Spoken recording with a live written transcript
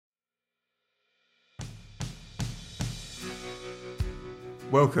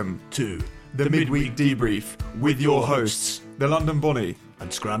Welcome to the Midweek Debrief with your hosts, the London Bonnie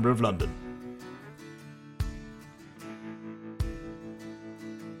and Scrambler of London.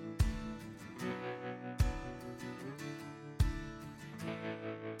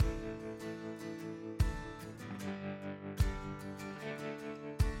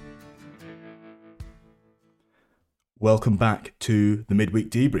 Welcome back to the Midweek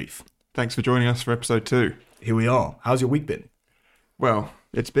Debrief. Thanks for joining us for episode 2. Here we are. How's your week been? Well,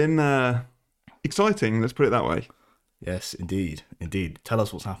 it's been exciting, let's put it that way. Yes, indeed. Tell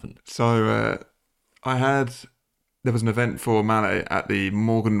us what's happened. So, there was an event for Mallet at the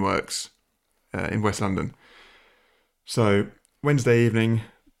Morgan Works in West London. So, Wednesday evening,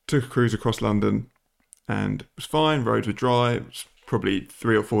 took a cruise across London and it was fine, roads were dry, it was probably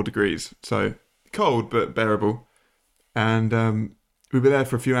 3 or 4 degrees. So, cold but bearable. And we were there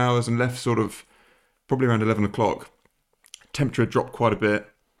for a few hours and left sort of probably around 11 o'clock. Temperature had dropped quite a bit,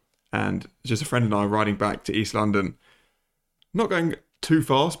 and just a friend and I riding back to East London. Not going too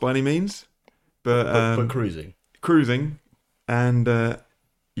fast by any means, but cruising. Cruising, and it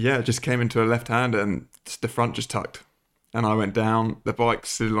just came into a left hand and the front just tucked. And I went down, the bike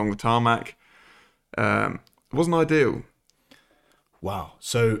slid along the tarmac. It wasn't ideal. Wow.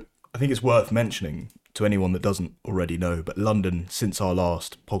 So I think it's worth mentioning to anyone that doesn't already know, but London, since our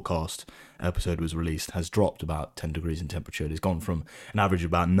last podcast episode was released, has dropped about 10 degrees in temperature. It has gone from an average of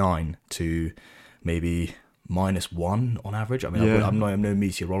about 9 to maybe -1 on average. I mean, yeah. I'm no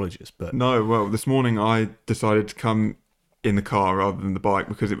meteorologist, but... No, well, this morning I decided to come in the car rather than the bike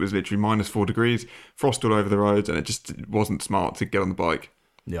because it was literally -4 degrees, frost all over the roads, and it wasn't smart to get on the bike.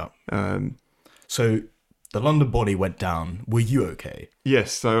 Yeah. So... the London Bonnie went down. Were you okay?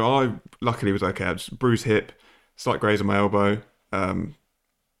 Yes, so I luckily was okay. I had bruised hip, slight graze on my elbow,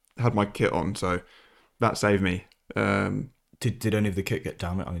 had my kit on, so that saved me. Did any of the kit get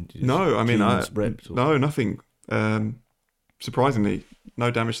damaged? No, nothing. Surprisingly,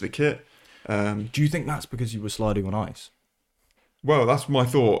 no damage to the kit. Do you think that's because you were sliding on ice? Well, that's my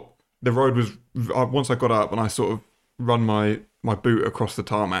thought. The road was, once I got up and I sort of run my boot across the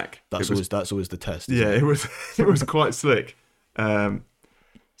tarmac. That's always the test. Yeah, it was quite slick.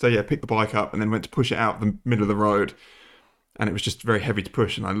 Picked the bike up and then went to push it out the middle of the road, and it was just very heavy to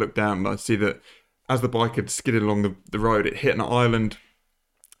push. And I looked down and I see that as the bike had skidded along the road, it hit an island,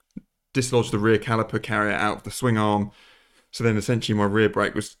 dislodged the rear caliper carrier out of the swing arm. So then essentially my rear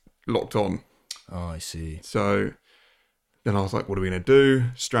brake was locked on. Oh, I see. So then I was like, what are we going to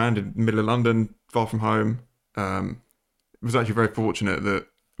do? Stranded in the middle of London, far from home. It was actually very fortunate that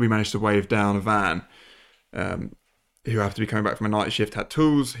we managed to wave down a van who happened to be coming back from a night shift, had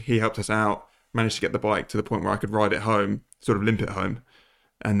tools. He helped us out, managed to get the bike to the point where I could ride it home, sort of limp it home,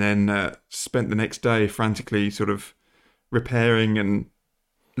 and then spent the next day frantically sort of repairing and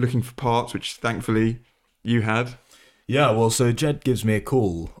looking for parts, which thankfully you had. Yeah, well, so Jed gives me a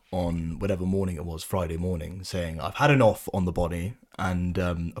call on whatever morning it was, Friday morning, saying, I've had an off on the body, and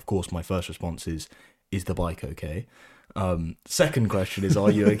of course my first response is the bike okay? Second question is,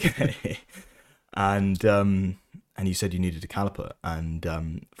 are you okay? And you said you needed a caliper. And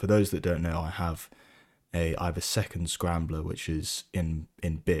for those that don't know, I have a second scrambler which is in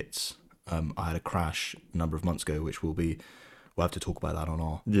bits. I had a crash a number of months ago, which we'll have to talk about that on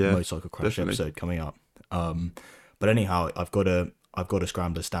our motorcycle crash episode coming up. But anyhow, I've got a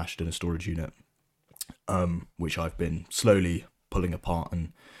scrambler stashed in a storage unit, which I've been slowly pulling apart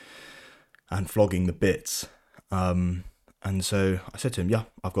and flogging the bits. And so I said to him, yeah,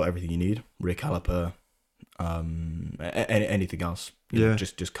 I've got everything you need, rear caliper, anything else. You know,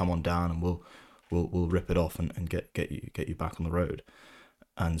 just come on down and we'll rip it off and get you back on the road.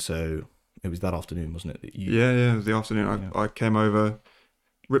 And so it was that afternoon, wasn't it? It was the afternoon. I came over,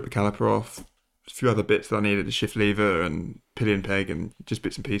 ripped the caliper off, a few other bits that I needed, the shift lever and pillion peg and just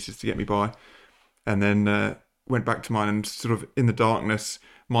bits and pieces to get me by. And then went back to mine and sort of in the darkness,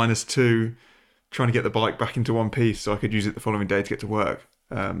 -2, trying to get the bike back into one piece so I could use it the following day to get to work.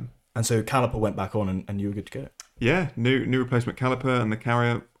 And so caliper went back on and you were good to go? Yeah, new replacement caliper and the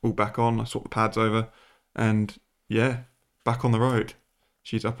carrier all back on. I swapped the pads over and back on the road.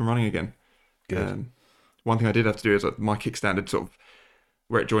 She's up and running again. Good. One thing I did have to do is my kickstand had sort of,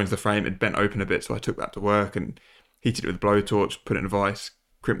 where it joins the frame, it bent open a bit, so I took that to work and heated it with a blowtorch, put it in a vise,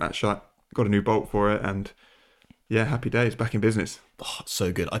 crimped that shut, got a new bolt for it, and happy days, back in business. Oh,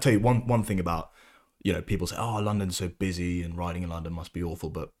 so good. I tell you one thing about, people say, oh, London's so busy and riding in London must be awful.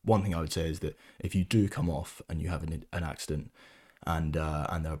 But one thing I would say is that if you do come off and you have an accident and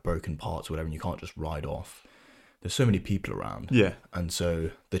there are broken parts or whatever, and you can't just ride off, there's so many people around. Yeah. And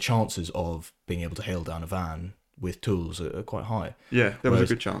so the chances of being able to hail down a van with tools are quite high. Yeah, there was a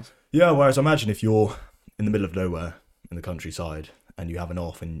good chance. Yeah, whereas imagine if you're in the middle of nowhere in the countryside and you have an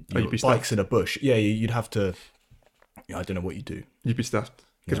off and your you'd be bike's stuffed. in a bush. Yeah, you'd have to. Yeah, I don't know what you do. You'd be stuffed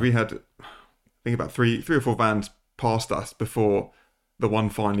because Yeah. we had, I think, about three or four vans past us before the one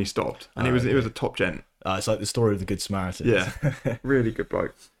finally stopped, and it was a top gent. It's like the story of the Good Samaritan. Yeah, really good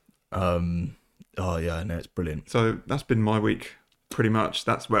bloke. Oh yeah, no, it's brilliant. So that's been my week, pretty much.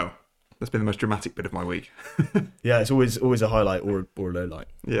 That's been the most dramatic bit of my week. Yeah, it's always a highlight or a low light.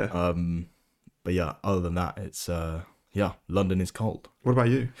 Yeah. But yeah, other than that, it's London is cold. What about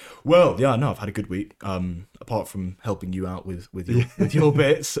you? Well, yeah, no, I've had a good week. Apart from helping you out with your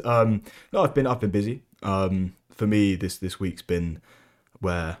bits. No, I've been busy. For me, this week's been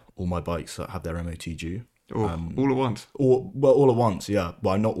where all my bikes have their MOT due. Or all at once? All at once, yeah.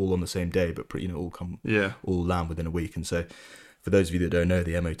 Well, not all on the same day, but Yeah. all land within a week. And so, for those of you that don't know,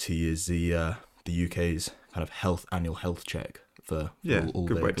 the MOT is the UK's kind of annual health check for all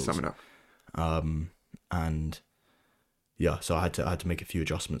good vehicles. way to sum it up. And yeah, so I had to make a few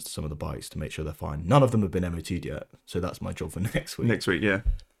adjustments to some of the bikes to make sure they're fine. None of them have been MOT'd yet, so that's my job for next week. Next week, yeah.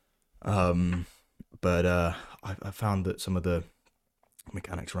 But I found that some of the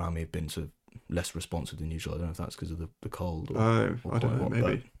mechanics around me have been sort of less responsive than usual. I don't know if that's because of the cold or I don't know, maybe.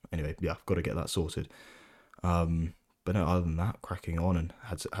 But anyway, yeah, I've got to get that sorted. But no, other than that, cracking on and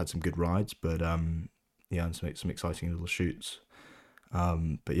had some good rides. But and some exciting little shoots.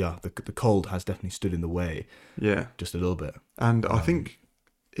 But yeah, the cold has definitely stood in the way. Yeah. Just a little bit. And I think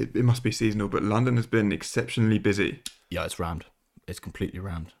it must be seasonal, but London has been exceptionally busy. Yeah, it's rammed. It's completely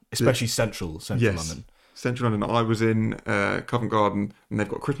rammed. Especially central Yes. London. Central London. I was in Covent Garden, and they've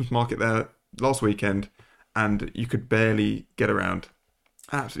got a Christmas market there last weekend, and you could barely get around.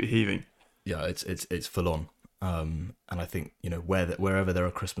 Absolutely heaving. Yeah, it's full on. And I think, wherever there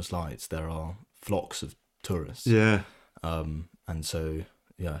are Christmas lights, there are flocks of tourists. Yeah. And so,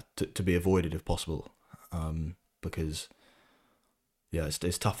 yeah, to be avoided if possible, because, yeah,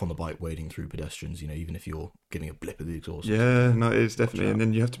 it's tough on the bike wading through pedestrians, even if you're getting a blip of the exhaust. Yeah, no, it is definitely. And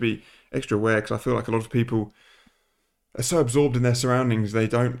then you have to be extra aware, because I feel like a lot of people are so absorbed in their surroundings, they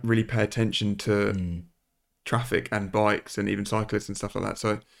don't really pay attention to traffic and bikes and even cyclists and stuff like that.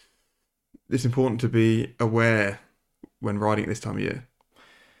 So it's important to be aware when riding at this time of year.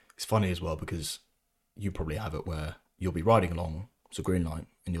 It's funny as well, because you probably have it where you'll be riding along, it's a green light,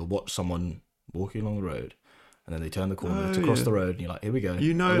 and you'll watch someone walking along the road, and then they turn the corner to cross the road, and you're like, here we go.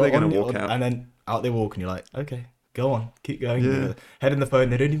 You know they're going to walk out. And then out they walk, and you're like, okay, go on, keep going. Yeah. Head in the phone,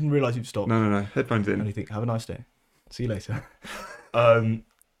 they don't even realise you've stopped. No. Headphones in. And you think, have a nice day. See you later.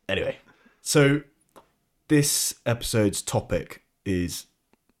 Anyway, so this episode's topic is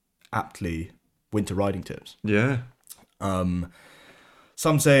aptly winter riding tips. Yeah.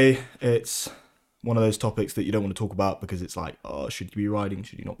 Some say it's one of those topics that you don't want to talk about because it's like, oh, should you be riding?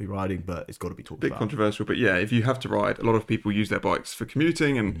 Should you not be riding? But it's got to be talked Bit about. controversial, but yeah, if you have to ride, a lot of people use their bikes for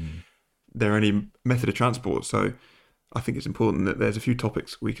commuting and their only method of transport. So I think it's important that there's a few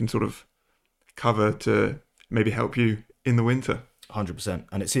topics we can sort of cover to maybe help you in the winter. 100%.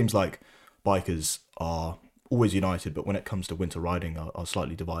 And it seems like bikers are always united, but when it comes to winter riding, are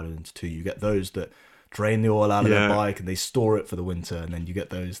slightly divided into two. You get those that drain the oil out of their bike and they store it for the winter, and then you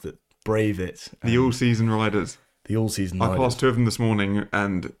get those that brave it. The all-season riders. The all-season I riders. passed two of them this morning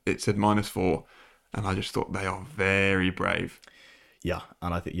and it said -4, and I just thought they are very brave. Yeah,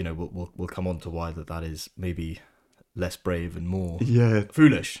 and I think, we'll come on to why that is maybe less brave and more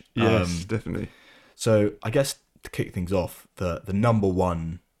foolish. Yes, definitely. So I guess to kick things off, the number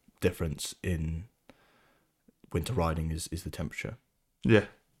one difference in winter riding is the temperature. Yeah,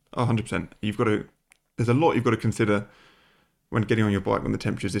 100%. There's a lot you've got to consider when getting on your bike when the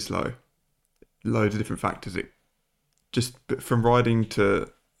temperature is this low. Loads of different factors. It just from riding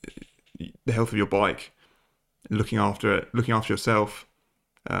to the health of your bike, looking after it, looking after yourself,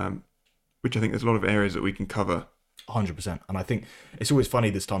 which I think there's a lot of areas that we can cover. 100%. And I think it's always funny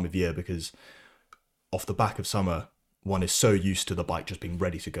this time of year because off the back of summer, one is so used to the bike just being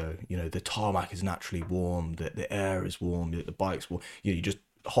ready to go. The tarmac is naturally warm, the air is warm, the bike's warm. You just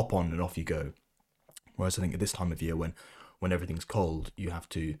hop on and off you go. Whereas I think at this time of year, when everything's cold, you have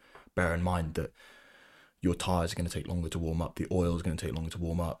to bear in mind that your tyres are going to take longer to warm up, the oil is going to take longer to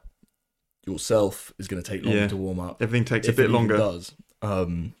warm up, yourself is going to take longer to warm up. Everything takes a bit longer. It does.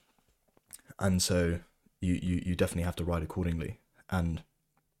 And so you definitely have to ride accordingly. And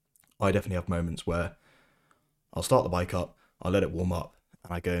I definitely have moments where I'll start the bike up, I'll let it warm up,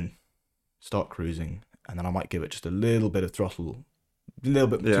 and I go and start cruising, and then I might give it just a little bit of throttle, a little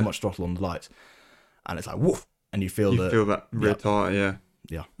bit too much throttle on the lights, and it's like woof, and you feel that rear tire,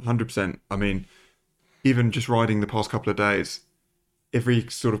 yeah, 100%. I mean, even just riding the past couple of days, every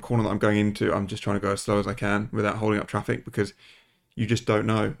sort of corner that I'm going into, I'm just trying to go as slow as I can without holding up traffic, because you just don't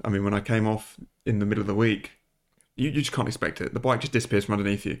know. I mean, when I came off in the middle of the week, you just can't expect it. The bike just disappears from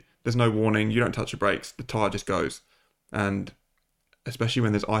underneath you. There's no warning. You don't touch the brakes. The tyre just goes. And especially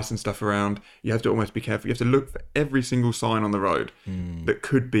when there's ice and stuff around, you have to almost be careful. You have to look for every single sign on the road that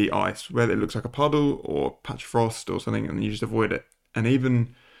could be ice, whether it looks like a puddle or patch of frost or something, and you just avoid it. And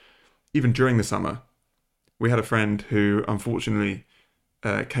even during the summer, we had a friend who unfortunately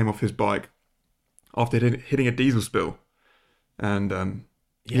came off his bike after hitting a diesel spill. And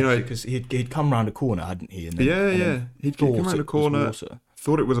because he'd come round a corner, hadn't he? And then, he'd come around a corner,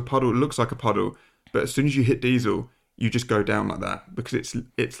 thought it was a puddle. It looks like a puddle, but as soon as you hit diesel, you just go down like that because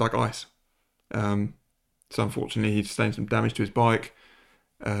it's like ice. So unfortunately, he sustained some damage to his bike.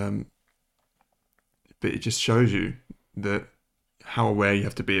 But it just shows you that how aware you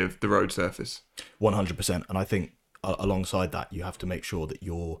have to be of the road surface. 100%. And I think alongside that, you have to make sure that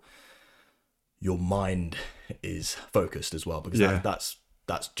your mind is focused as well, because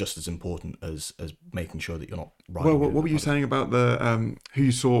that's just as important as making sure that you're not riding. Well, what were you saying about the who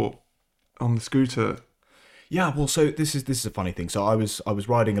you saw on the scooter? Yeah, well, so this is a funny thing. So I was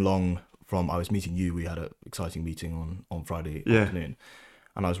riding along I was meeting you. We had an exciting meeting on Friday afternoon,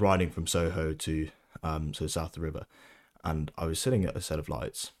 and I was riding from Soho to south of the river, and I was sitting at a set of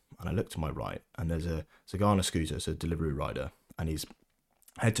lights, and I looked to my right, and there's a guy on a scooter, it's a delivery rider, and he's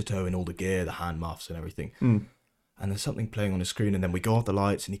head to toe in all the gear, the hand muffs and everything. And there's something playing on his screen, and then we go off the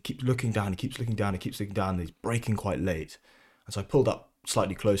lights, and he keeps looking down, and he's braking quite late. And so I pulled up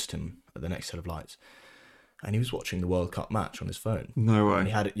slightly close to him at the next set of lights, and he was watching the World Cup match on his phone. No way.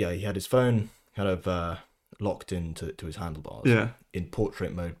 And he had his phone kind of locked into his handlebars, in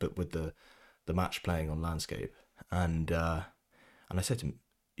portrait mode, but with the match playing on landscape. And I said to him,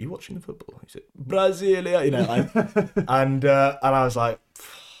 "Are you watching the football?" He said, "Brasilia," and I was like,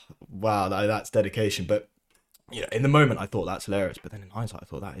 "Wow, that's dedication." But in the moment I thought that's hilarious, but then in hindsight I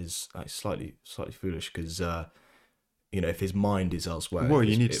thought that is slightly foolish, because if his mind is elsewhere. Well,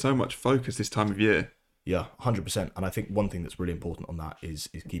 you need so much focus this time of year. Yeah, 100%. And I think one thing that's really important on that is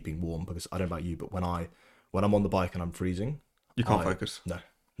keeping warm, because I don't know about you, but when I'm on the bike and I'm freezing, you can't focus.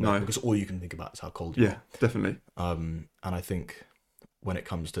 No, because all you can think about is how cold you are. Yeah, definitely. And I think when it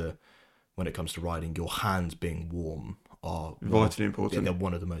comes to riding, your hands being warm are vitally important. They're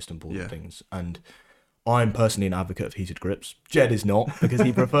one of the most important things. And I'm personally an advocate of heated grips. Jed is not, because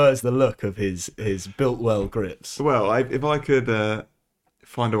he prefers the look of his Builtwell grips. Well, if I could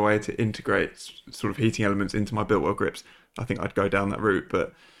find a way to integrate sort of heating elements into my Builtwell grips, I think I'd go down that route.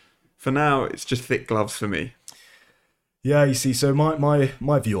 But for now, it's just thick gloves for me. Yeah, you see, so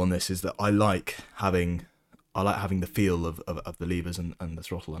my view on this is that I like having the feel of the levers and the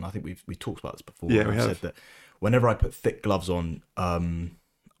throttle, and I think we talked about this before. Yeah, we have. Said that whenever I put thick gloves on,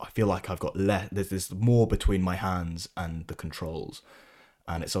 I feel like I've got there's more between my hands and the controls,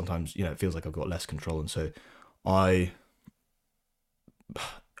 and it sometimes it feels like I've got less control, and so I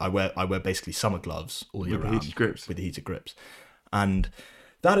wear basically summer gloves all year round with the heated grips, and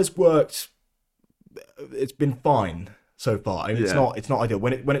that has worked. It's been fine so far. I mean, it's not ideal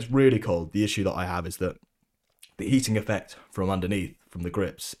when it's really cold. The issue that I have is that the heating effect from underneath, from the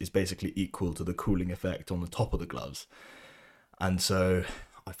grips, is basically equal to the cooling effect on the top of the gloves. And so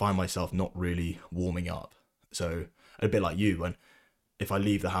I find myself not really warming up. So a bit like you, if I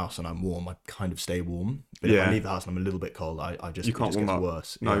leave the house and I'm warm, I kind of stay warm. But if I leave the house and I'm a little bit cold, you can't warm up.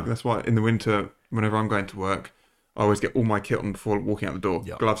 Worse. No, that's why in the winter, whenever I'm going to work, I always get all my kit on before walking out the door,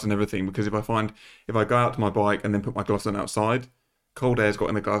 gloves and everything, because if I go out to my bike and then put my gloves on outside, cold air's got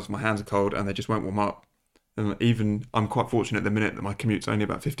in the gloves, my hands are cold, and they just won't warm up. And even, I'm quite fortunate at the minute that my commute's only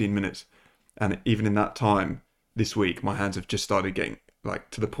about 15 minutes. And even in that time, this week, my hands have just started getting,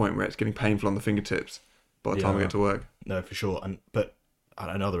 to the point where it's getting painful on the fingertips by the time I get to work. No, for sure. But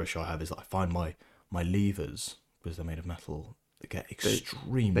another issue I have is that I find my levers, because they're made of metal, they get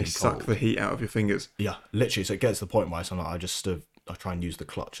extremely cold. They suck the heat out of your fingers. Yeah, literally. So it gets to the point where I try and use the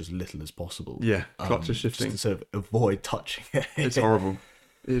clutch as little as possible. Yeah, clutch is shifting. Just to sort of avoid touching it. It's horrible.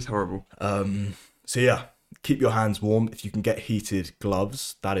 It is horrible. So yeah, keep your hands warm. If you can get heated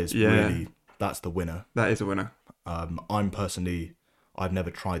gloves, that is that's the winner. That is a winner. I've never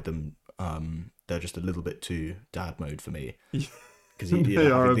tried them. They're just a little bit too dad mode for me. Because you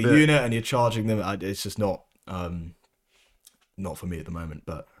have the unit and you're charging them. It's just not for me at the moment.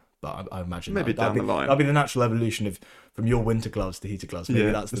 But I imagine maybe down the line that'll be the natural evolution from your winter gloves to heated gloves.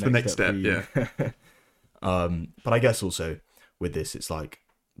 Maybe that's the next step. Yeah. But I guess also with this, it's like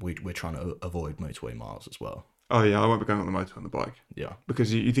we're trying to avoid motorway miles as well. Oh yeah, I won't be going on the motor on the bike. Yeah,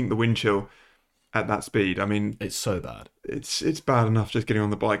 because you think the wind chill. at that speed. I mean, It's so bad. it's bad enough just getting on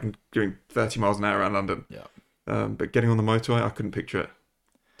the bike and doing 30 miles an hour around London. Yeah. But getting on the motorway, I couldn't picture it.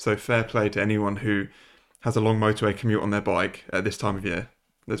 So fair play to anyone who has a long motorway commute on their bike at this time of year.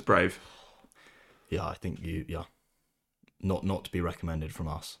 That's brave. Yeah, I think not to be recommended from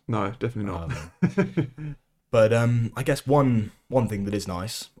us. No, definitely not. But I guess one thing that is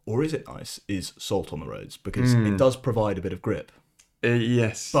nice, or is it nice, is salt on the roads, because it does provide a bit of grip.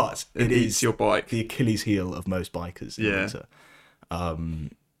 Yes. But it eats is your bike. the Achilles heel of most bikers in winter.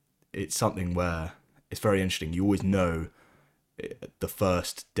 It's something where it's very interesting. You always know the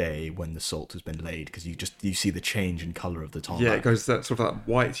first day when the salt has been laid, because you see the change in colour of the tarmac. Yeah, it goes that sort of that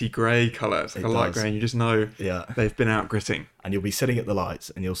whitey grey colour. It's like a light grey, and you just know they've been out gritting. And you'll be sitting at the lights,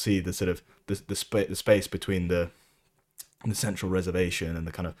 and you'll see the sort of the space between the central reservation and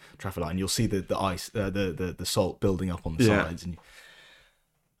the kind of traffic light, and you'll see the ice, the salt building up on the sides, and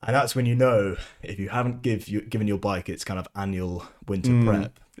that's when you know if you haven't given your bike its kind of annual winter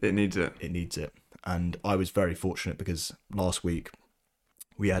prep, it needs it. It needs it. And I was very fortunate because last week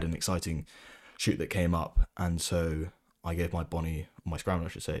we had an exciting shoot that came up, and so I gave my scrambler, I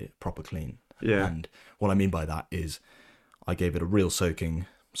should say, proper clean. Yeah. And what I mean by that is I gave it a real soaking,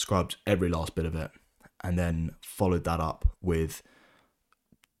 scrubbed every last bit of it, and then followed that up with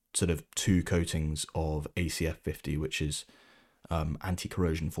sort of 2 coatings of ACF 50, which is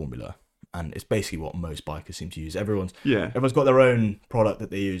anti-corrosion formula. And it's basically what most bikers seem to use. Everyone's got their own product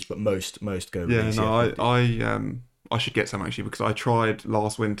that they use, but most go with ACF 50. I should get some actually, because I tried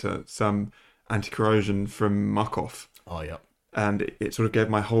last winter some anti-corrosion from Muc-Off. Oh yeah. And it sort of gave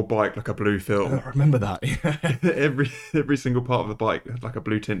my whole bike like a blue film. I remember that. every single part of the bike had like a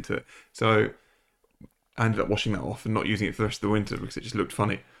blue tint to it. So I ended up washing that off and not using it for the rest of the winter because it just looked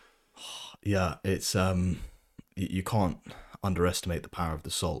funny. Yeah, it's you can't underestimate the power of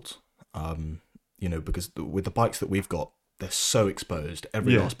the salt. Because with the bikes that we've got, they're so exposed.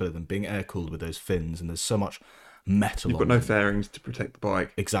 Every last bit of them being air cooled with those fins, and there's so much metal. You've got no fairings to protect the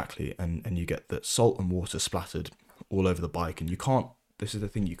bike. Exactly, and you get that salt and water splattered all over the bike, and you can't. This is the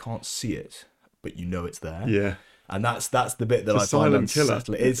thing, you can't see it, but you know it's there. Yeah. And that's the bit that I find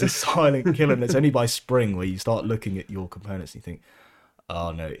unsettling. It's a silent killer, and it's only by spring where you start looking at your components and you think,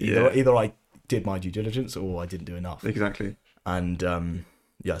 oh no, either I did my due diligence or I didn't do enough. Exactly. And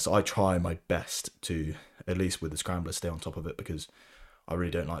so I try my best to, at least with the scrambler, stay on top of it, because I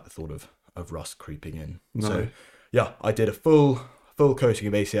really don't like the thought of rust creeping in. No. So yeah, I did a full coating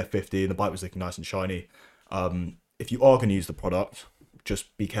of ACF 50, and the bike was looking nice and shiny. If you are going to use the product,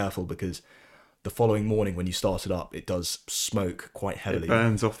 just be careful, because the following morning when you start it up, it does smoke quite heavily. It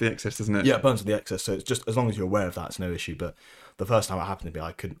burns off the excess, doesn't it? Yeah, it burns off the excess. So it's just, as long as you're aware of that, it's no issue. But the first time it happened to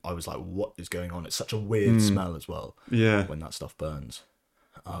me, I was like, what is going on? It's such a weird smell as well. Yeah. When that stuff burns.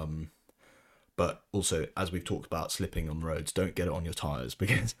 But also, as we've talked about, slipping on roads, don't get it on your tyres,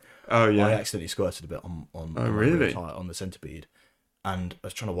 because I accidentally squirted a bit on really? tyre, on the centre bead, and I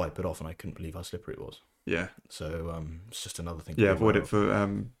was trying to wipe it off, and I couldn't believe how slippery it was. Yeah. So it's just another thing. Yeah, avoid it for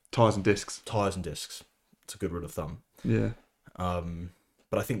tyres and discs. Tyres and discs. It's a good rule of thumb. Yeah.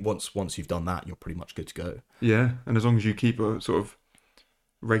 But I think once you've done that, you're pretty much good to go. Yeah, and as long as you keep a sort of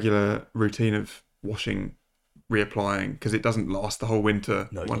regular routine of washing, reapplying, because it doesn't last the whole winter,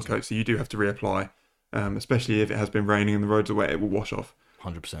 one coat, so you do have to reapply, especially if it has been raining and the roads are wet, it will wash off.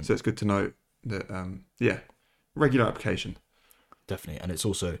 100%. So it's good to note that, regular application. Definitely, and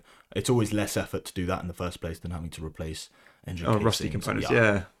it's always less effort to do that in the first place than having to replace engine casings. Rusty components,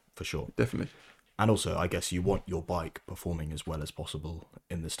 yeah. For sure. Definitely. And also, I guess you want your bike performing as well as possible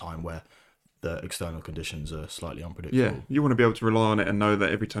in this time where the external conditions are slightly unpredictable. Yeah, you want to be able to rely on it and know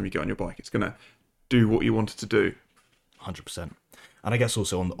that every time you get on your bike, it's going to do what you want it to do. 100%. And I guess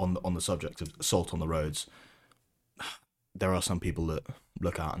also on the subject of salt on the roads, there are some people that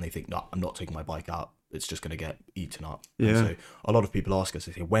look out and they think, no, I'm not taking my bike out. It's just going to get eaten up. Yeah. And so a lot of people ask us,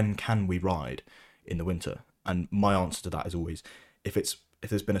 they say, when can we ride in the winter? And my answer to that is always, if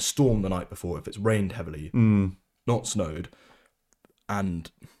there's been a storm the night before, if it's rained heavily, not snowed,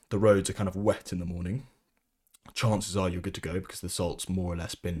 and the roads are kind of wet in the morning, chances are you're good to go, because the salt's more or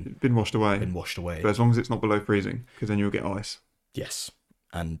less been washed away. But as long as it's not below freezing, because then you'll get ice. Yes.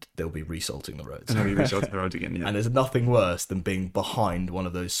 And they'll be resalting the roads. And they'll be resalting the roads again, yeah. And there's nothing worse than being behind one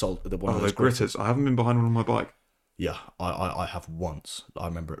of those those gritters. I haven't been behind one on my bike. Yeah, I have once. I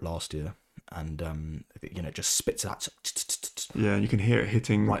remember it last year. And, it just spits out. Yeah, and you can hear it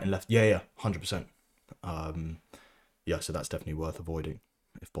hitting. Right and left. Yeah, 100%. So that's definitely worth avoiding,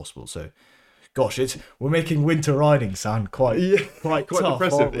 if possible. So, gosh, we're making winter riding sound quite tough,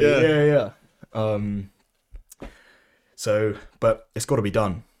 depressive. Yeah. So, but it's got to be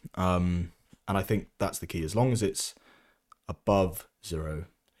done. And And I think that's the key. As long as it's above 0,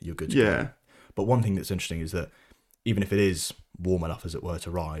 you're good to go. Yeah. But one thing that's interesting is that even if it is warm enough, as it were, to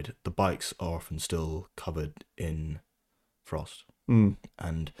ride, the bikes are often still covered in frost.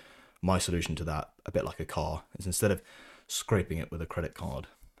 And my solution to that, a bit like a car, is instead of scraping it with a credit card,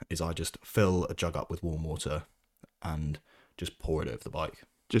 is I just fill a jug up with warm water and just pour it over the bike.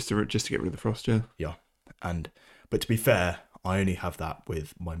 Just to get rid of the frost, yeah. Yeah. But to be fair, I only have that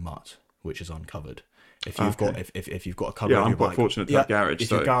with my mutt, which is uncovered. If you've got if you've got a cover, Yeah, on I'm your quite bike, fortunate to have garage. If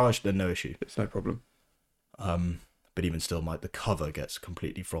So you're garage, then no issue. it's no problem. But even still, the cover gets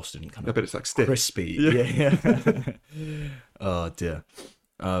completely frosted and kind I of bet it's like stiff. crispy. Yeah. Yeah. Oh dear.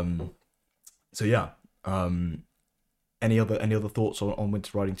 So yeah. Any other thoughts on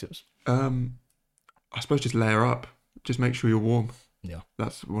winter riding tips? I suppose just layer up. Just make sure you're warm. Yeah.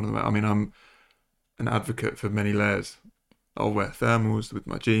 That's one of the. I mean, I'm an advocate for many layers. I'll wear thermals with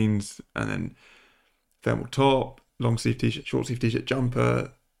my jeans, and then thermal top, long sleeve t-shirt, short sleeve t-shirt,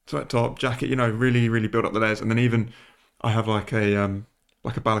 jumper, sweat top, jacket. Really, really build up the layers. And then even I have like a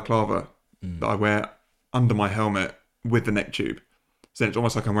balaclava that I wear under my helmet with the neck tube. So it's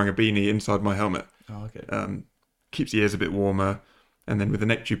almost like I'm wearing a beanie inside my helmet. Oh, okay. Keeps the ears a bit warmer. And then with the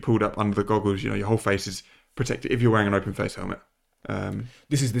neck tube pulled up under the goggles, your whole face is protected if you're wearing an open face helmet.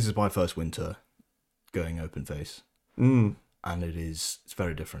 This is my first winter going open face, and it's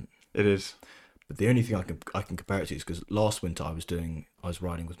very different. It is. But the only thing I can compare it to is because last winter I was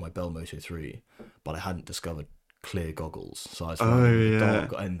riding with my Bell Moto 3, but I hadn't discovered clear goggles, so I was riding with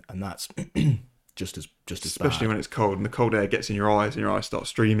dark, and that's just as Especially bad. when it's cold and the cold air gets in your eyes and your eyes start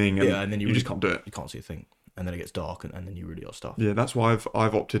streaming, and then you just can't do it. You can't see a thing, and then it gets dark, and then you really are stuffed. Yeah, that's why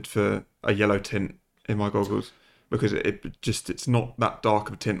I've opted for a yellow tint in my goggles, because it's not that dark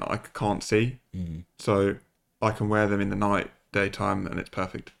of a tint that I can't see, so I can wear them in the night, daytime, and it's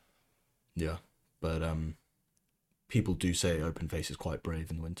perfect. Yeah, but people do say open face is quite brave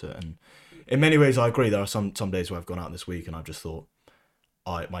in the winter, and in many ways I agree. There are some days where I've gone out this week and I've just thought,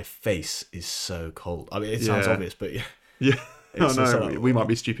 my face is so cold. I mean, it sounds obvious, but yeah. Yeah, It's no, just like, we might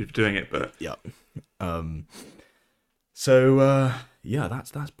be stupid for doing it, but yeah. So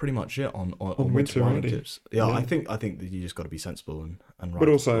that's pretty much it on winter riding riding. tips. Yeah, I think that you just got to be sensible and ride. But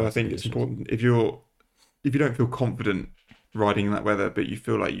also, ride I think the it's conditions. important if you don't feel confident riding in that weather, but you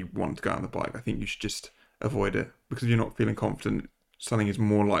feel like you want to go on the bike, I think you should just avoid it, because if you're not feeling confident, something is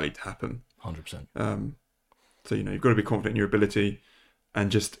more likely to happen. 100%. So you've got to be confident in your ability,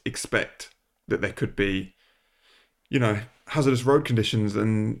 and just expect that there could be, hazardous road conditions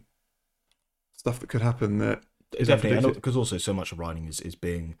and stuff that could happen that is Definitely, unpredicted. because also so much of riding is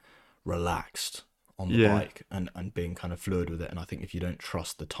being relaxed on the bike and being kind of fluid with it. And I think if you don't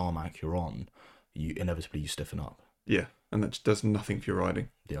trust the tarmac you're on, you inevitably stiffen up. Yeah, and that just does nothing for your riding.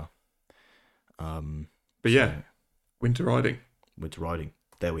 Yeah. But yeah, winter riding. Winter riding.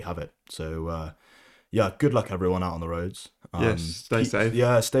 There we have it. So good luck everyone out on the roads. Yes, stay safe.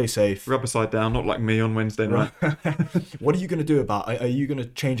 Yeah, stay safe. Rubber side down, not like me on Wednesday night. What are you going to do about it? Are you going to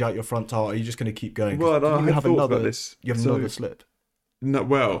change out your front tire? Are you just going to keep going? Well, I have thought about this. You have another slip.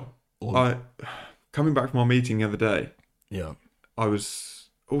 No, coming back from our meeting the other day, Yeah. I was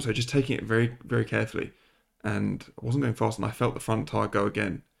also just taking it very, very carefully, and I wasn't going fast, and I felt the front tyre go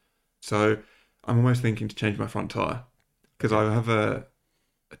again. So I'm almost thinking to change my front tyre, because I have a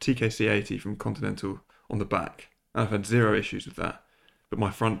TKC 80 from Continental on the back, and I've had zero issues with that. But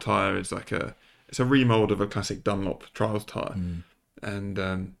my front tyre is it's a remold of a classic Dunlop Trials tyre, and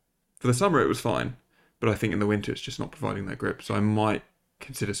for the summer it was fine, but I think in the winter it's just not providing that grip. So I might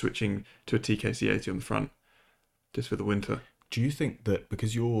consider switching to a TKC 80 on the front, just for the winter. Do you think that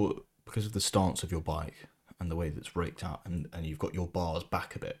because of the stance of your bike and the way that it's raked out and you've got your bars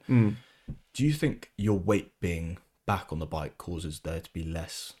back a bit, do you think your weight being back on the bike causes there to be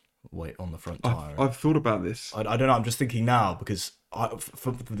less weight on the front tyre? I've thought about this. I don't know, I'm just thinking now because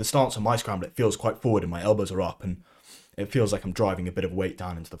for the stance on my scramble, it feels quite forward and my elbows are up and it feels like I'm driving a bit of weight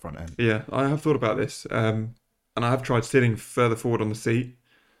down into the front end. Yeah, I have thought about this, and I have tried sitting further forward on the seat,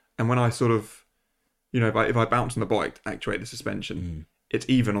 and when I sort of, if I bounce on the bike to actuate the suspension, it's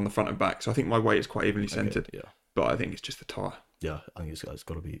even on the front and back, so I think my weight is quite evenly centred. Okay, yeah. But I think it's just the tyre. Yeah, I think it's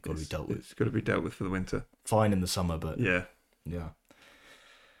got to be dealt with. It's got to be dealt with for the winter. Fine in the summer, but Yeah.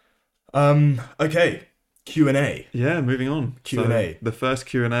 Okay, Q&A. Yeah, moving on. Q&A. So, the first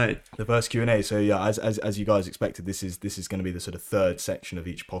Q&A. The first Q&A. So yeah, as you guys expected, this is going to be the sort of third section of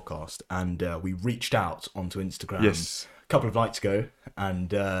each podcast, and we reached out onto Instagram Yes. a couple of nights ago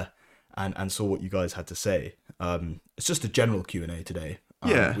and saw what you guys had to say. It's just a general Q&A today.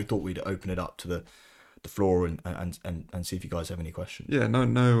 Yeah. We thought we'd open it up to the floor and see if you guys have any questions. Yeah,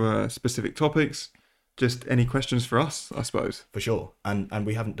 no specific topics, just any questions for us, I suppose. For sure. And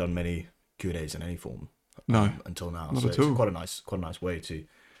we haven't done many Q&As in any form until now. Not so at it's all. quite a nice way to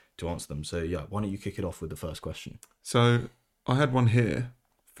answer them. So yeah, why don't you kick it off with the first question? So I had one here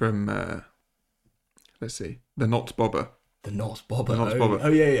from, let's see, the Not Bobber. The Not Bobber. Bobber. Oh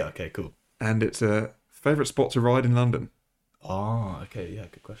yeah. Okay, cool. And it's a favourite spot to ride in London. Ah, okay, yeah,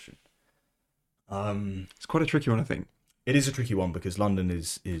 good question. It's quite a tricky one, I think. It is a tricky one because London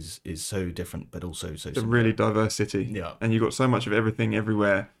is so different, but also so It's a similar. really diverse city. Yeah. And you've got so much of everything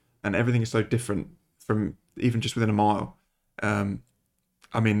everywhere, and everything is so different from even just within a mile.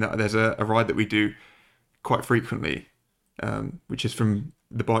 I mean, there's a ride that we do quite frequently, which is from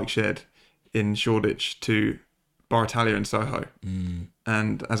the bike shed in Shoreditch to Bar Italia in Soho.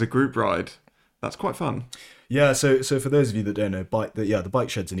 And as a group ride, that's quite fun. Yeah, so for those of you that don't know, the bike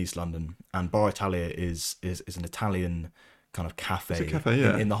shed's in East London, and Bar Italia is an Italian kind of cafe, It's a cafe,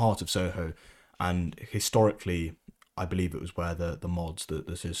 yeah. in the heart of Soho, and historically, I believe it was where the mods, the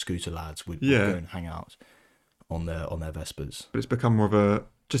sort of scooter lads would go and hang out on their Vespers. But it's become more of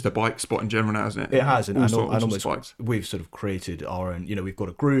just a bike spot in general now, isn't it? It has, and All sorts of almost bikes. we've sort of created our own. We've got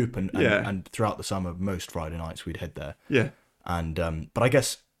a group, and throughout the summer, most Friday nights we'd head there. Yeah. And but I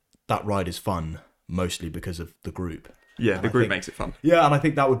guess that ride is fun mostly because of the group. Yeah, And the I group think- makes it fun. Yeah, and I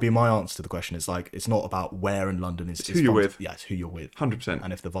think that would be my answer to the question. It's like, it's not about where in London is who you're fun. with. Yeah, it's who you're with. 100%.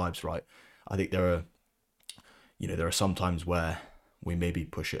 And if the vibe's right. I think there are some times where we maybe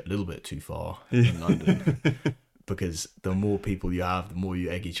push it a little bit too far in London. Because the more people you have, the more you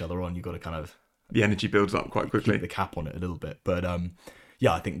egg each other on. You've got to kind of The energy builds up quite quickly. keep the cap on it a little bit. But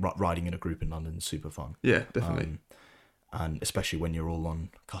yeah, I think riding in a group in London is super fun. Yeah, definitely. And especially when you're all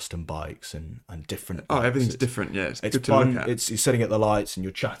on custom bikes and different Oh, bikes. everything's It's- different. Yeah, it's It's good to fun. look at. You're sitting at the lights and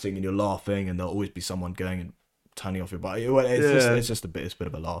you're chatting and you're laughing, and there'll always be someone going and turning off your bike. Well, it's just a bit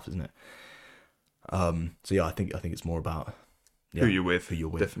of a laugh, isn't it? So yeah, I think it's more about who you're with. Who you're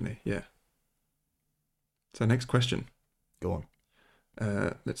with. Definitely, yeah. So next question. Go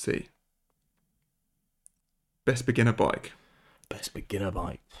on. Let's see. Best beginner bike. Best beginner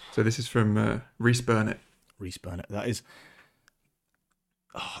bike. So this is from Reese Burnett. Reese Burnett. That is.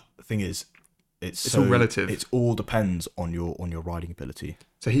 The thing is, it's all relative. It all depends on your riding ability.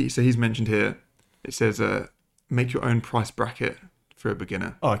 So he's mentioned here. It says make your own price bracket for a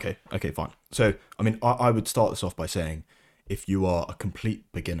beginner. Oh, okay, fine. So I mean, I would start this off by saying, if you are a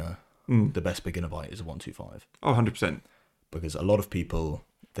complete beginner, the best beginner bike is a 125. Oh, 100%. Because a lot of people,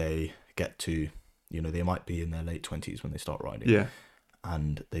 they get to, they might be in their late 20s when they start riding. Yeah.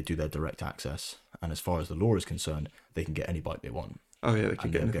 And they do their direct access. And as far as the law is concerned, they can get any bike they want. Oh yeah, they can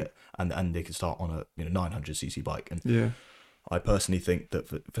And get they'll anything. and they can start on a 900cc bike. And Yeah. I personally think that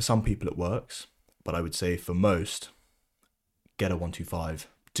for some people it works, but I would say for most, get a 125.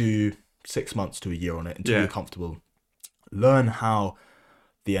 Do 6 months to a year on it until you're comfortable. Learn how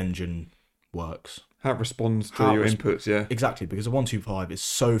the engine works. How it responds to How it your res- inputs, yeah. Exactly, because a 125 is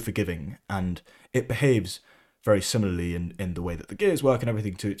so forgiving, and it behaves very similarly in the way that the gears work and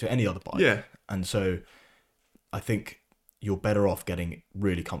everything to any other bike. Yeah. And so I think you're better off getting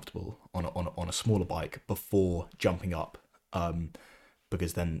really comfortable on a smaller bike before jumping up,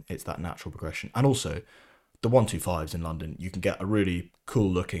 because then it's that natural progression. And also, the 125s in London, you can get a really cool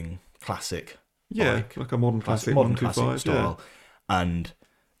looking classic bike, like a modern classic modern 125, classic style, and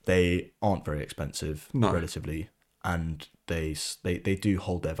they aren't very expensive No. relatively, and they do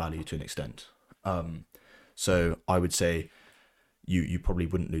hold their value to an extent. So I would say you probably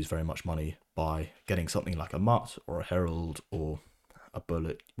wouldn't lose very much money by getting something like a Mutt or a Herald or a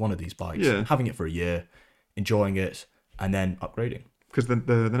Bullet, one of these bikes, Yeah. having it for a year, enjoying it, and then upgrading. Because the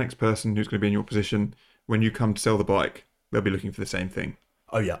next person who's going to be in your position, when you come to sell the bike, they'll be looking for the same thing.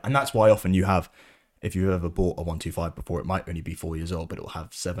 Oh yeah, and that's why often you have, if you've ever bought a 125 before, it might only be 4 years old, but it'll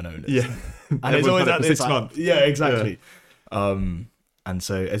have 7 owners. Yeah. And it's always had it at for this 6 months. Yeah, exactly. And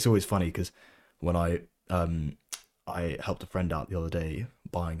so it's always funny because when I helped a friend out the other day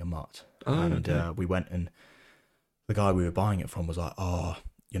buying a Mutt, and we went, and the guy we were buying it from was like, "Oh,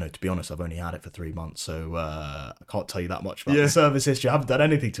 to be honest, I've only had it for 3 months, so I can't tell you that much about the service history. I haven't done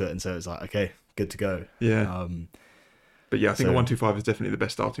anything to it." And so it's like, okay, good to go. Yeah. But yeah, I think so- a 125 is definitely the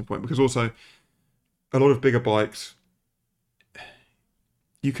best starting point, because also a lot of bigger bikes,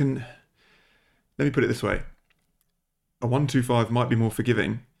 you can, let me put it this way, a 125 might be more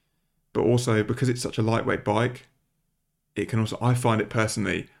forgiving, but also because it's such a lightweight bike, it can also, I find it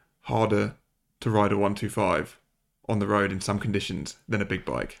personally harder to ride a 125 on the road in some conditions than a big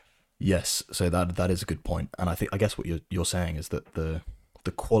bike. Yes, so that is a good point, and I guess what you're saying is that the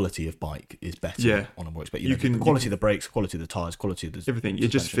the quality of bike is better Yeah. on a more expensive. You can- the quality of the brakes, quality of the tires, quality of the Everything. It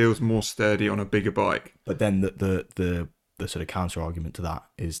just suspension. feels more sturdy on a bigger bike. But then the sort of counter argument to that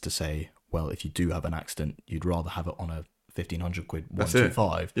is to say, well, if you do have an accident, you'd rather have it on a 1,500 quid That's it.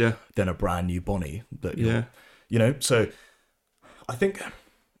 125 Yeah. than a brand new Bonnie that Yeah. you know. So I think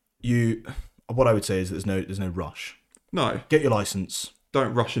what I would say is that there's no rush. No, Get your license.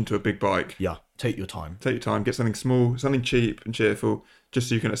 don't rush into a big bike. Yeah, take your time. Take your time. Get something small, something cheap and cheerful, just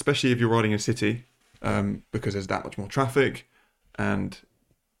so you can, especially if you're riding in a city, because there's that much more traffic, and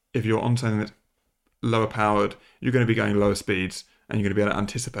if you're on something that's lower powered, you're going to be going lower speeds, and you're going to be able to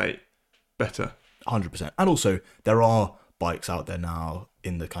anticipate better. 100%. And also, there are bikes out there now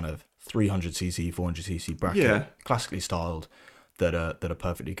in the kind of 300cc, 400cc bracket, Yeah. classically styled, that are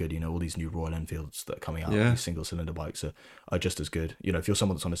perfectly good. You know, all these new Royal Enfields that are coming out, Yeah. these single cylinder bikes are just as good. You know, if you're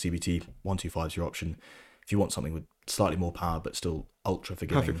someone that's on a CVT, 125 is your option. If you want something with slightly more power but still ultra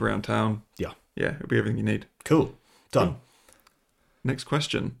forgiving, Perfect for around town. yeah, Yeah, it'll be everything you need. cool, done. Cool. Next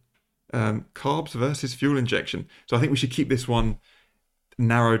question. Carbs versus fuel injection. So I think we should keep this one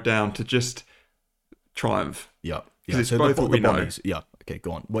narrowed down to just Triumph. Yeah, 'Cause it's both what we know. Bonnies, yeah. Okay,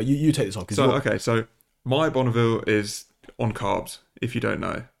 go on. Well, you take this off. So my Bonneville is on carbs, if you don't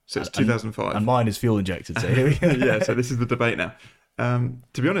know. So it's 2005. And mine is fuel injected. So here we go. Yeah, so this is the debate now.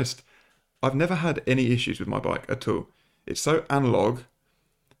 To be honest, I've never had any issues with my bike at all. It's so analog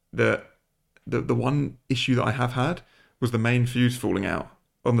that the one issue that I have had was the main fuse falling out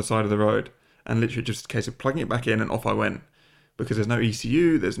on the side of the road, and literally just a case of plugging it back in and off I went, because there's no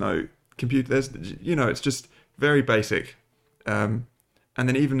ECU, there's no computer, it's just very basic. And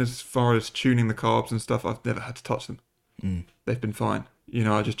then even as far as tuning the carbs and stuff, I've never had to touch them. They've been fine.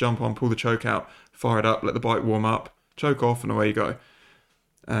 I just jump on, pull the choke out, fire it up, let the bike warm up, choke off, and away you go.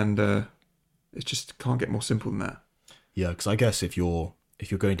 And it just can't get more simple than that. Yeah, because I guess if you're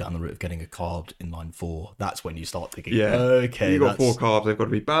going down the route of getting a carbed inline 4, that's when you start thinking, Yeah. okay, You've got 4 carbs, they've got to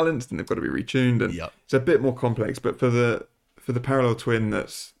be balanced and they've got to be retuned, and Yeah. it's a bit more complex. But for the parallel twin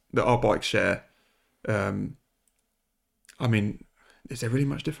that our bikes share, I mean, is there really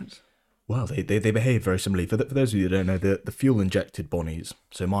much difference? Well, they behave very similarly. For those of you that don't know, the fuel injected Bonnies.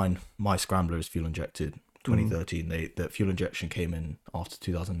 So my Scrambler is fuel injected. 2013. The fuel injection came in after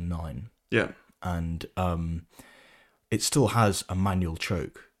 2009, Yeah. and it still has a manual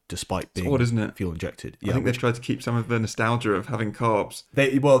choke despite being odd, isn't it? fuel injected. I think they've tried to keep some of the nostalgia of having carbs.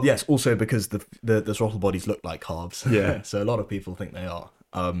 Yes, also because the throttle bodies look like carbs. Yeah. So a lot of people think they are.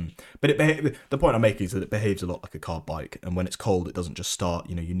 But the point I'm making is that it behaves a lot like a carb bike, and when it's cold, it doesn't just start.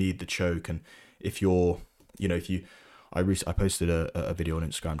 You need the choke, and I posted a video on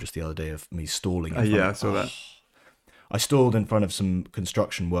Instagram just the other day of me stalling. I saw that. I stalled in front of some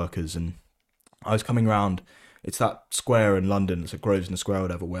construction workers, and I was coming around. It's that square in London, it's a Grosvenor Square or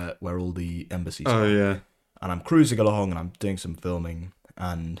whatever, where all the embassies are. Oh, yeah. And I'm cruising along, and I'm doing some filming,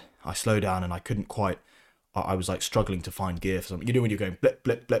 and I slow down, and I couldn't quite. I was like struggling to find gear for something. When you're going blip,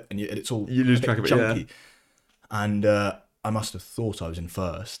 blip, blip, and it's all You lose a bit track of it, junky. yeah. And I must have thought I was in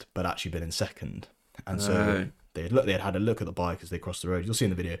first, but actually been in second. And so they had a look at the bike as they crossed the road. You'll see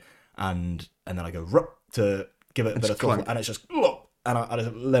in the video. And then I go rup to give it a bit of throttle, and it's just and I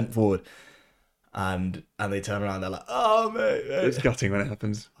just leant forward. And they turn around, they're like, "Oh mate." It's gutting when it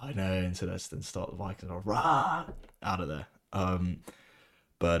happens. I know, and so let's then start the bike and I'll rah out of there.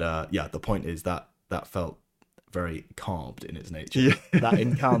 But the point is that felt very carbed in its nature. Yeah. That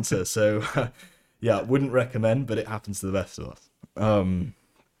encounter. So wouldn't recommend, but it happens to the best of us.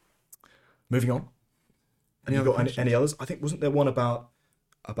 Moving on. Any others? I think wasn't there one about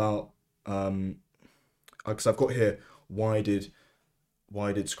because I've got here, why did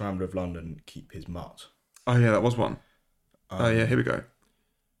Scrambler of London keep his mutt? Oh, yeah, that was one. Here we go.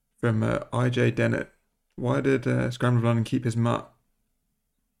 From IJ Dennett. Why did Scrambler of London keep his mutt?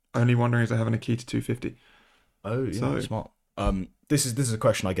 Only wondering is they having a key to 250. Oh, yeah, smart. This is a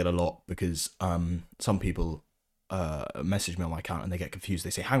question I get a lot because some people message me on my account and they get confused. They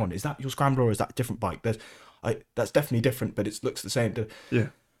say, "Hang on, is that your Scrambler or is that a different bike?" That's definitely different, but it looks the same. Yeah.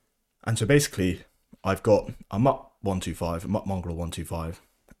 And so basically, I've got a Mutt 125, a Mutt Mongrel 125,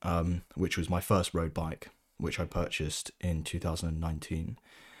 which was my first road bike, which I purchased in 2019,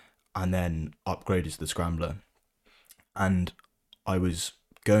 and then upgraded to the Scrambler. And I was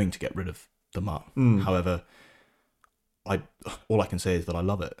going to get rid of the Mutt. However, all I can say is that I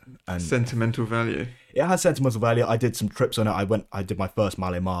love it. And sentimental value. it has sentimental value. I did some trips on it. I did my first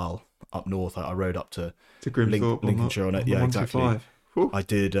Mallee Mile up north. I rode up to Grimthorpe, Lincolnshire on it. Yeah, exactly. 125. I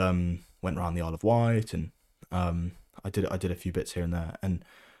did went around the Isle of Wight, and I did a few bits here and there. And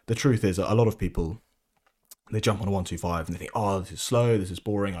the truth is that a lot of people, They jump on a 125 and they think, oh, this is slow, this is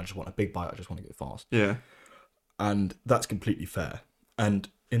boring, I just want a big bite, I just want to go fast. Yeah. And that's completely fair. And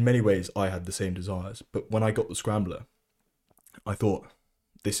in many ways, I had the same desires. But when I got the Scrambler, I thought,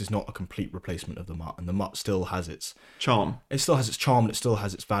 this is not a complete replacement of the Mutt. And the Mutt still has its charm. It still has its charm and it still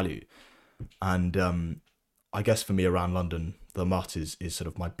has its value. And I guess for me around London, the Mutt is sort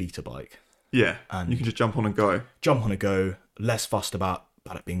of my beta bike. Yeah, and you can just jump on and go. Jump on and go, less fussed about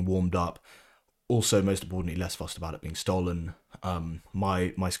it being warmed up. Also, most importantly, less fussed about it being stolen.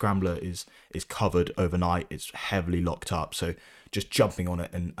 My Scrambler is covered overnight. It's heavily locked up, so just jumping on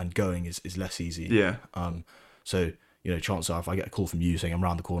it and going is less easy. Yeah. So, you know, chances are if I get a call from you saying I'm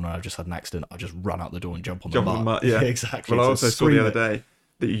around the corner, I've just had an accident, I just run out the door and jump on the Mutt. Yeah, exactly. Well, I also saw the other day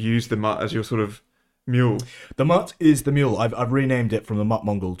that you used the Mutt as your sort of mule. The Mutt is the mule. I've renamed it from the Mutt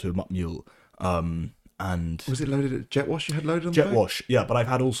Mongol to a Mutt Mule. And was it loaded at jet wash? You had loaded on jet the back? wash, yeah. But I've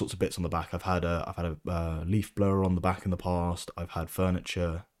had all sorts of bits on the back. I've had a leaf blower on the back in the past. I've had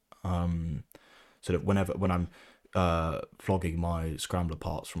furniture. Sort of when I'm flogging my Scrambler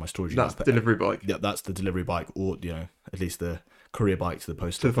parts from my storage. That's the delivery bike. Yeah, that's the delivery bike, or you know, at least the courier bike to the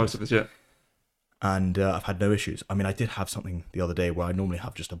post office. To the post office, yeah. And I've had no issues. I mean, I did have something the other day where I normally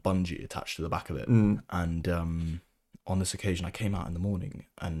have just a bungee attached to the back of it, and on this occasion, I came out in the morning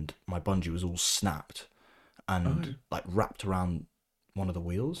and my bungee was all snapped and like wrapped around one of the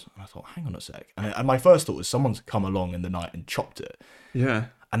wheels. And I thought, hang on a sec. And my first thought was someone's come along in the night and chopped it. Yeah.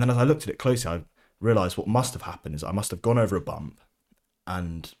 And then as I looked at it closely, I realised what must have happened is I must have gone over a bump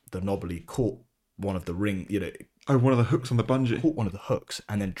and the knobbly caught one of the ring, you know. Oh, one of the hooks on the bungee. Caught one of the hooks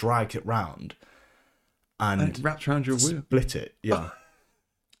and then dragged it round. And it wrapped around your wheel. Split it, yeah.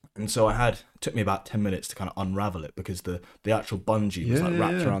 And so it took me about 10 minutes to kind of unravel it because the actual bungee was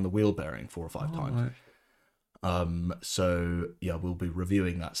wrapped around the wheel bearing 4 or 5 times. Right. So yeah, we'll be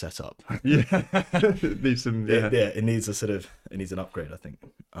reviewing that setup. Yeah. It needs some, it needs an upgrade, I think.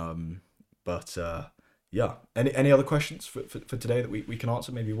 But yeah. Any other questions for today that we can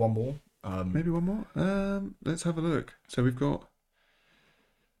answer? Maybe one more. Maybe one more. Let's have a look. So we've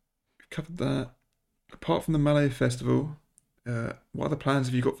covered that. Apart from the Malay Festival, what other plans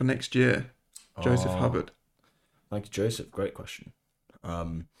have you got for next year? Joseph Hubbard. Thank you, Joseph. Great question.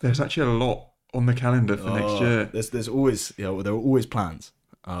 There's actually a lot on the calendar for next year. There's always, there are always plans.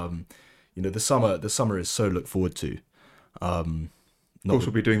 The summer is so look forward to. Of course,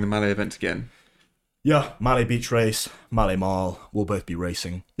 we'll be doing the Malay event again. Yeah, Malay Beach Race, Malay Mile. We'll both be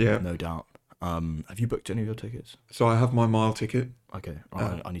racing. Yeah, no doubt. Have you booked any of your tickets? So I have my mile ticket. Okay,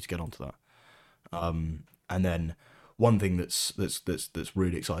 right, I need to get onto that. And then one thing that's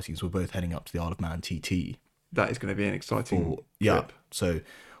really exciting is we're both heading up to the Isle of Man TT. That is going to be an exciting trip. So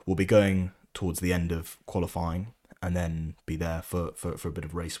we'll be going towards the end of qualifying and then be there for a bit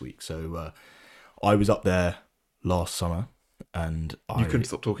of race week. So I was up there last summer and you couldn't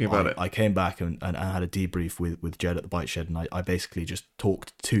stop talking about it. I came back and I had a debrief with Jed at the bike shed, and I basically just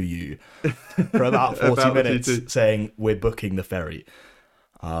talked to you for about 40 minutes saying we're booking the ferry.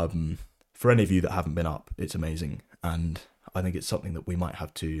 For any of you that haven't been up, it's amazing, and I think it's something that we might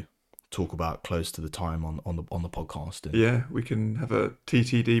have to talk about close to the time on the podcast. And yeah, we can have a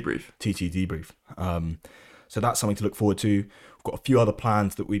TT debrief. So that's something to look forward to. We've got a few other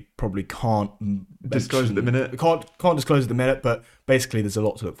plans that we probably can't disclose at the minute. We can't disclose at the minute, but basically there's a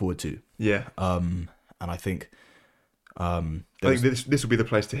lot to look forward to. Yeah. And I think this will be the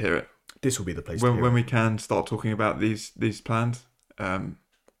place to hear it. This will be the place when we can start talking about these plans.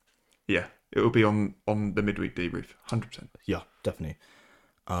 Yeah, it will be on the midweek debrief, 100%. Yeah, definitely.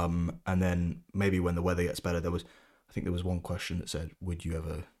 And then maybe when the weather gets better, I think there was one question that said, would you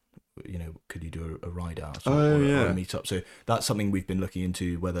ever, could you do a ride out or a meet up? So that's something we've been looking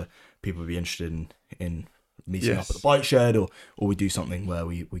into, whether people would be interested in meeting up at the bike shed or we do something where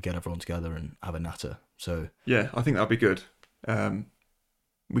we get everyone together and have a natter. So yeah, I think that'd be good.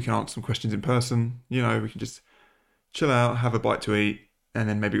 We can answer some questions in person. We can just chill out, have a bite to eat, and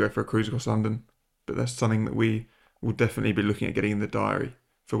then maybe go for a cruise across London. But that's something that we will definitely be looking at getting in the diary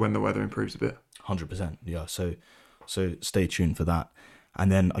for when the weather improves a bit. 100%, yeah. So stay tuned for that. And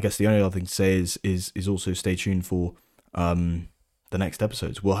then I guess the only other thing to say is also stay tuned for the next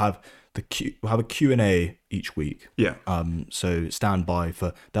episodes. We'll have a Q&A each week. Yeah. So stand by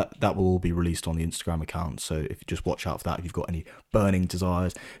for that. That will all be released on the Instagram account. So if you just watch out for that, if you've got any burning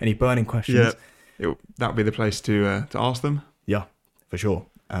desires, any burning questions, that'll be the place to ask them. Yeah, for sure.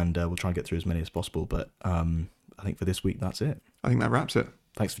 And we'll try and get through as many as possible. But I think for this week, that's it. I think that wraps it.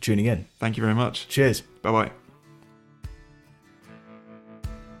 Thanks for tuning in. Thank you very much. Cheers. Bye-bye.